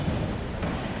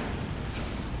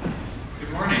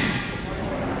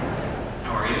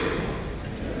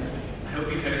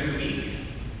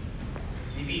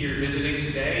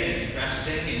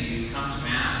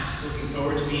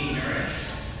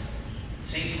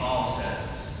Paul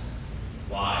says,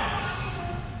 wives,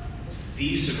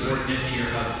 be subordinate to your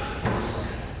husbands.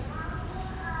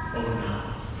 Oh no.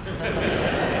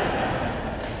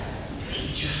 Did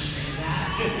he just say that?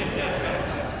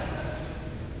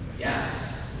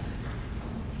 Yes.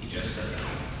 He just said that.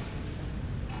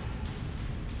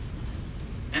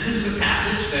 And this is a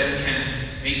passage that can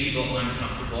make people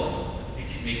uncomfortable. It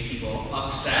can make people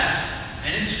upset.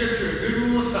 And in Scripture, a good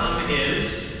rule of thumb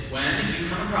is when if you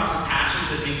come across a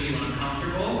passage that makes you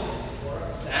uncomfortable or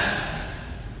upset,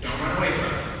 don't run away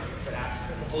from it. But ask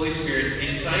for the Holy Spirit's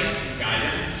insight and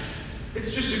guidance.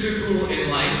 It's just a good rule in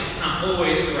life. It's not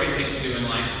always the right thing to do in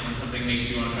life when something makes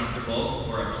you uncomfortable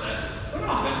or upset, but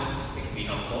often it can be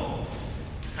helpful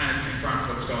to kind of confront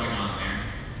what's going on there.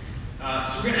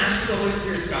 So we're going to ask for the Holy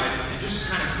Spirit's guidance and just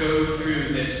kind of go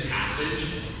through this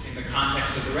passage in the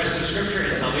context of the rest of Scripture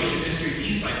and salvation history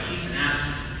piece by piece and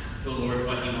ask the Lord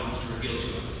what he wants to reveal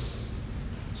to us.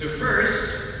 So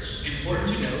first, it's important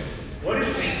to note, what is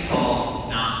St. Paul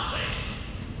not saying?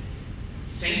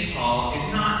 St. Paul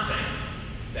is not saying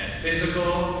that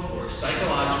physical or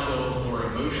psychological or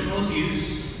emotional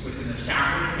abuse within the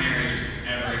sacrament of marriage is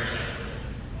ever acceptable.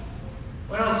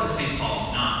 What else is St.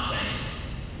 Paul not saying?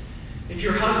 If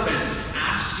your husband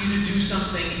asks you to do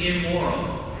something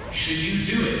immoral, should you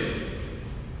do it?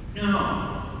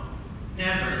 No,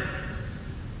 never.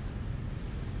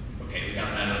 Okay, we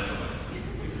got that out of the way.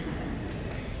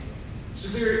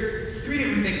 So there are three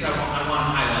different things I want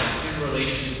to highlight in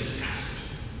relation to this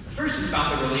passage. The first is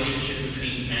about the relationship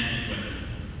between men and women.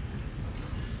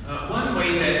 One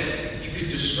way that you could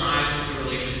describe the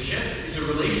relationship is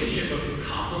a relationship of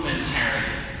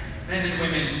complementarity. Men and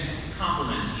women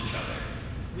complement each other.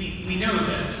 We know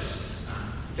this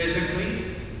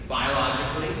physically,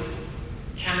 biologically,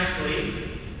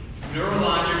 chemically,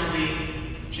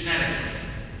 neurologically, genetically.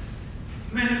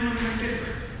 Men and women are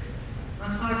different.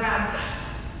 That's not a bad thing.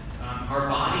 Our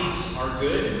bodies are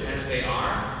good as they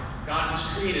are. God has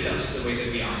created us the way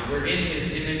that we are. We're in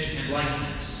his image and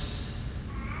likeness.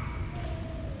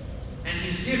 And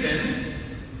he's given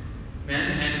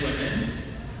men and women,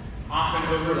 often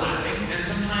overlapping and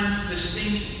sometimes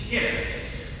distinct gifts.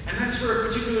 And that's for a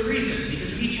particular reason,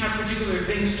 because we each have particular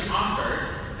things to offer,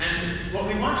 and what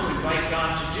we want to invite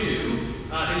God to do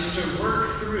is to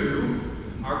work through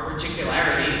our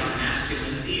particularity, our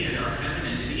masculinity, and our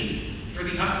femininity for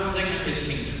the upbuilding of his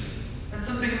kingdom. That's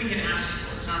something we can ask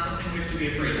for. It's not something we have to be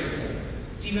afraid of.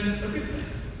 It's even a good thing.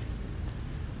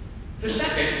 The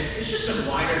second is just some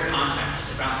wider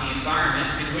context about the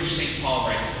environment in which St. Paul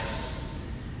writes this.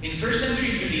 In first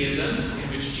century Judaism, in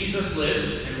which Jesus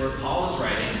lived and where Paul is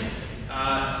writing,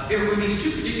 there were these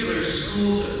two particular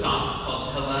schools of thought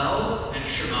called Hillel and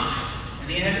Shammai. And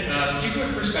they had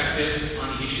particular perspectives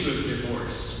on the issue of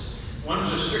divorce. One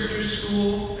was a stricter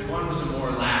school, and one was a more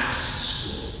lax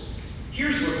school.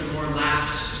 Here's what the more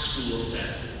lax school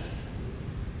said.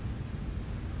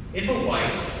 If a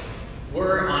wife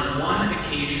were on one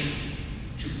occasion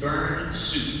to burn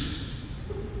soup,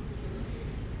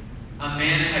 a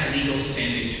man had legal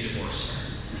standing to divorce her.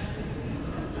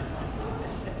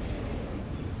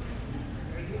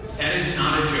 That is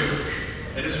not a joke.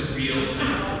 That is a real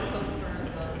thing.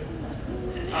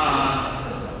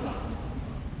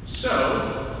 So,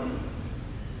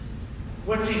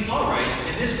 what St. Paul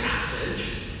writes in this passage,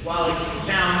 while it can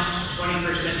sound to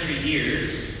 21st century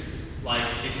ears like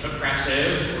it's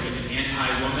oppressive or even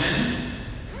anti-woman,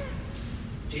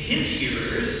 to his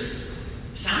hearers,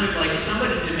 sounded like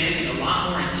somebody demanding a lot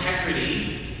more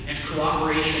integrity and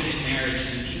cooperation in marriage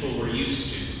than people were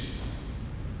used to.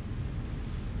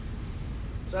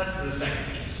 So that's the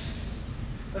second piece.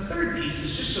 The third piece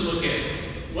is just to look at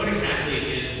what exactly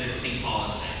it is that St. Paul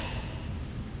is saying.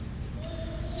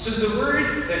 So the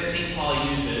word that St. Paul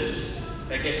uses,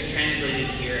 that gets translated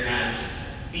here as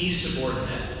be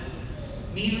subordinate,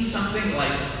 means something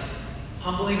like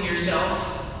humbling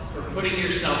yourself or putting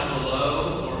yourself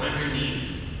below or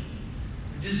underneath.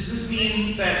 Does this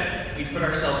mean that we put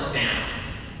ourselves down?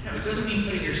 No, it doesn't mean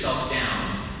putting yourself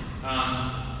down.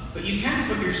 But you can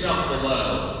put yourself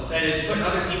below, that is, put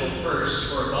other people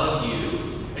first or above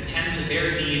you, attend to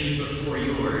their needs before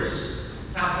yours,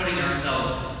 without putting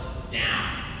ourselves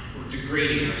down or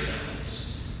degrading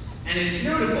ourselves. And it's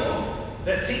notable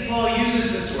that St. Paul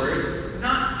uses this word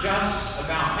not just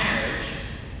about marriage.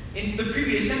 In the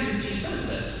previous sentence, he says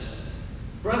this.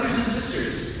 Brothers and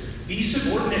sisters, be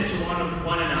subordinate to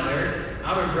one another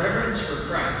out of reverence for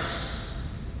Christ.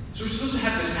 So we're supposed to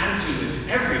have this attitude with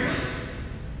everybody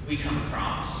we come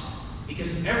across,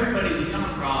 because everybody we come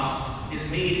across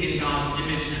is made in God's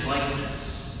image and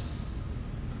likeness.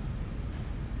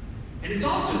 And it's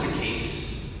also the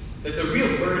case that the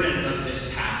real burden of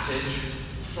this passage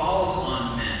falls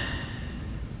on men.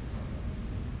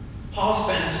 Paul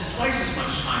spends twice as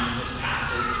much time in this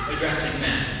passage addressing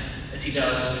men as he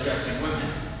does addressing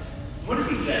women. What does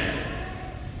he say?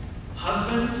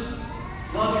 Husbands,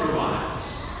 love your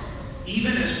wives,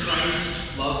 even as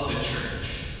Christ loved the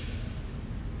church.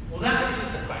 Well, that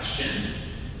raises the question,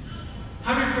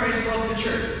 how did Christ love the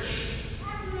church?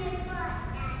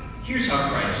 Here's how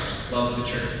Christ loved the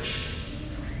church.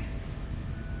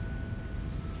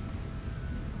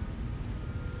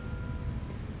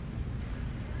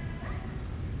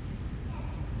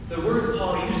 The word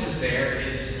Paul uses there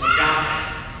is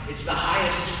agape. It's the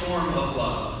highest form of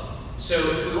love. So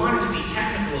if we wanted to be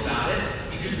technical about it,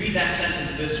 you could read that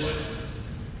sentence this way.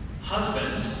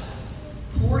 Husbands,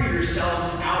 pour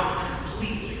yourselves out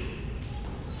completely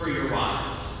for your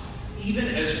wives, even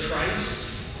as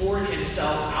Christ poured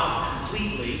himself out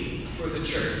completely for the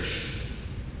church.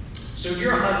 So if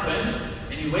you're a husband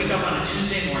and you wake up on a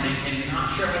Tuesday morning and you're not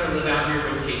sure how to live out your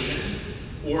vocation,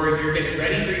 or you're getting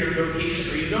ready for your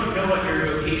vocation, or you don't know what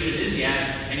your vocation is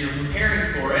yet, and you're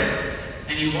preparing for it,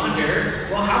 and you wonder,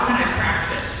 well, how can I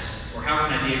practice? Or how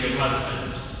can I be a good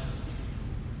husband?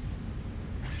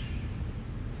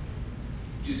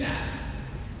 Do that.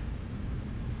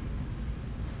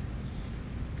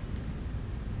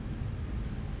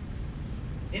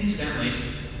 Incidentally,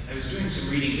 I was doing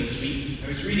some reading this week. I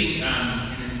was reading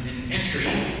an entry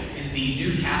in the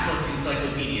New Catholic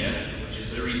Encyclopedia, which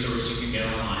is a resource you can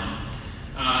get online.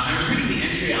 I was reading the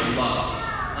entry on love,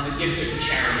 on the gift of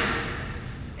charity.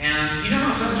 And you know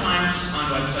how sometimes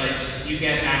on websites you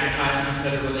get advertisements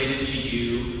that are related to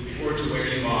you, or to where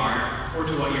you are, or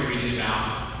to what you're reading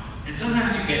about. And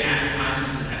sometimes you get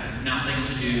advertisements that have nothing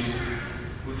to do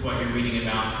with what you're reading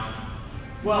about.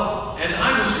 Well, as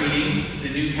I was reading the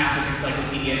New Catholic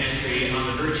Encyclopedia entry on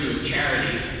the virtue of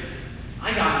charity,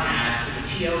 I got an ad for the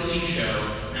TLC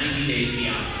show 90 Day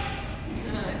Fiancé.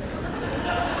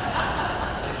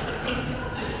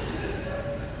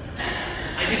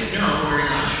 I didn't know very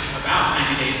much about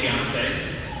 90 Day Fiancé,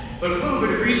 but a little bit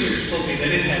of research told me that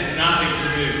it has nothing to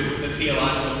do with the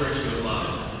theological virtue of love.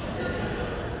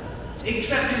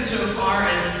 Except insofar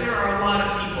as there are a lot of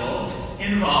people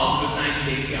involved with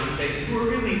 90 Day Fiancé who are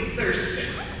really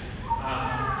thirsting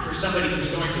for somebody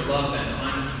who's going to love them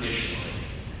unconditionally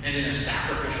and in a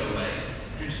sacrificial way,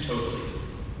 and totally.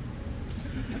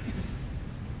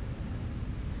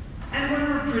 And when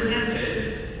we're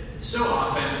presented so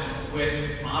often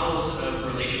with models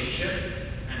of relationship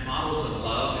and models of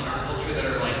love in our culture that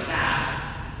are like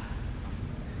that,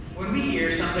 when we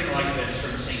hear something like this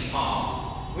from St.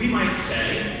 Paul, we might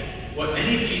say what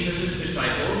many of Jesus'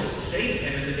 disciples say to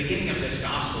him at the beginning of this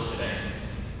gospel today.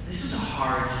 This is a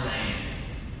hard saying.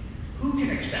 Who can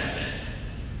accept it?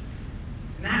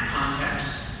 In that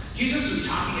context, Jesus was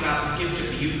talking about the gift of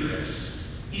the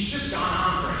Eucharist. He's just gone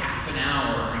on for half an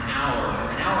hour, or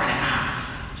an hour and a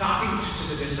half, talking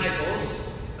to the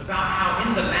disciples about how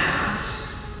in the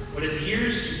Mass, what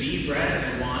appears to be bread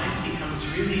and wine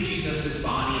becomes really Jesus'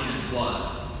 body and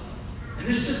blood. And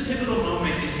this is a pivotal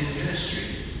moment in his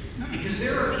ministry, because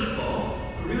there are people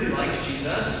who really like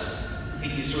Jesus, who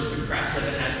think he's sort of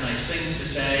impressive and has nice things to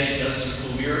say and does some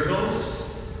cool miracles,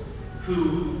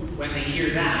 who, when they hear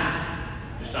that,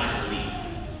 decide to leave.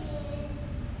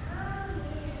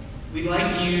 We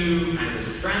like you kind of as a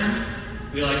friend,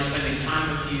 we like spending time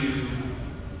with you,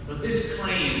 but this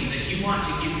claim that you want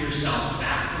to give yourself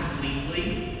back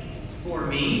completely for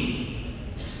me,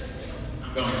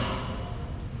 I'm going home.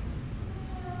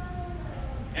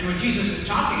 And what Jesus is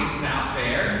talking about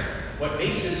there, what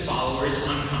makes his followers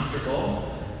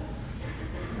uncomfortable,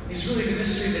 is really the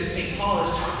mystery that St. Paul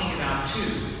is talking about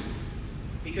too.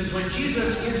 Because when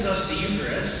Jesus gives us the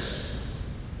Eucharist,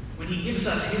 when he gives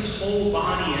us his whole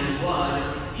body and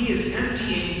blood, he is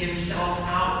emptying himself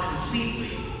out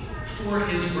completely for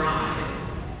his bride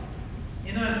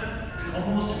in an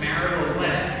almost marital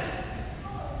way.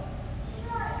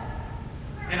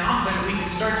 And often we can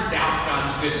start to doubt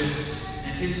God's goodness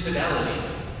and his fidelity.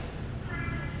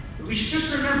 But we should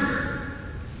just remember,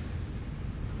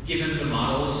 given the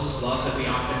models of love that we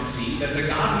often see, that the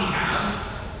God we have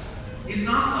is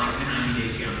not like the 90 Day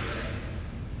Fiancé.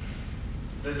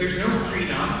 That there's no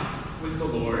prenup with the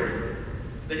Lord,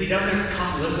 that he doesn't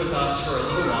come live with us for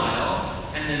a little while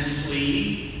and then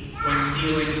flee when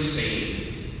feelings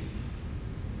fade.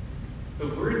 The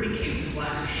Word became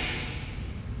flesh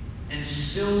and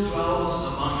still dwells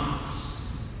among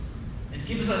us and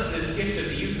gives us this gift of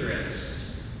the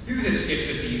Eucharist. Through this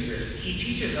gift of the Eucharist, he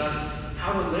teaches us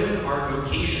how to live our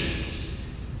vocations,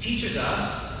 teaches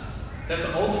us that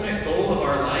the ultimate goal of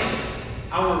our life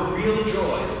our real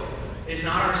joy is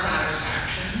not our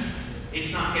satisfaction.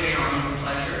 It's not getting our own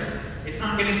pleasure. It's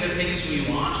not getting the things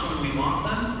we want when we want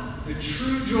them. The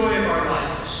true joy of our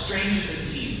life, as strange as it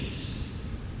seems,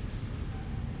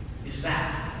 is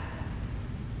that